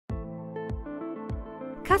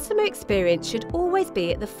Customer experience should always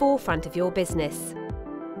be at the forefront of your business.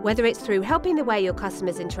 Whether it's through helping the way your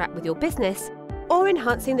customers interact with your business or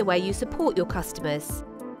enhancing the way you support your customers.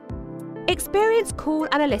 Experience call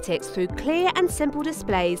analytics through clear and simple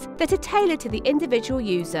displays that are tailored to the individual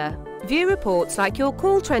user. View reports like your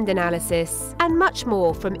call trend analysis and much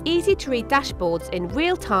more from easy-to-read dashboards in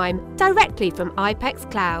real time directly from iPECS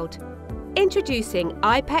Cloud. Introducing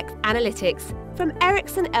iPECS Analytics from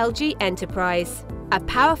Ericsson LG Enterprise, a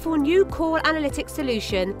powerful new call analytics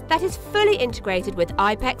solution that is fully integrated with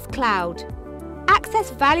iPECS Cloud.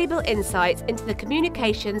 Access valuable insights into the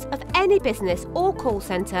communications of any business or call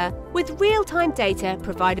centre with real-time data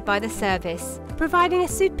provided by the service, providing a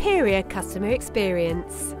superior customer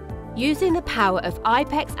experience. Using the power of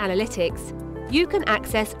iPECS Analytics, you can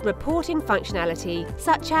access reporting functionality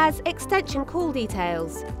such as extension call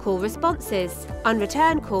details, call responses,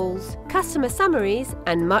 unreturned calls, customer summaries,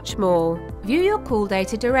 and much more. View your call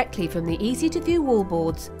data directly from the easy-to-view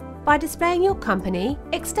wallboards by displaying your company,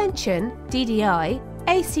 extension, DDI,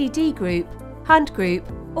 ACD group, hunt group,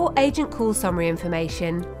 or agent call summary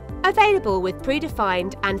information. Available with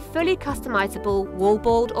predefined and fully customizable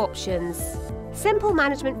wallboard options. Simple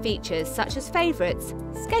management features such as favourites,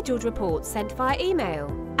 scheduled reports sent via email,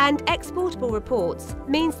 and exportable reports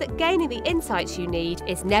means that gaining the insights you need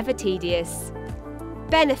is never tedious.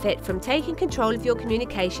 Benefit from taking control of your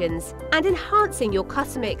communications and enhancing your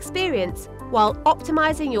customer experience while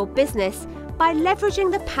optimising your business by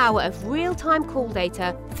leveraging the power of real-time call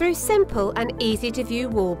data through simple and easy-to-view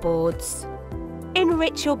wallboards.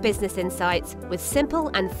 Enrich your business insights with simple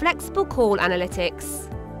and flexible call analytics.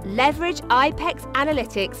 Leverage iPECS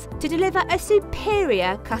Analytics to deliver a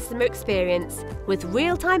superior customer experience with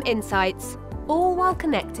real-time insights, all while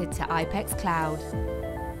connected to iPECS Cloud.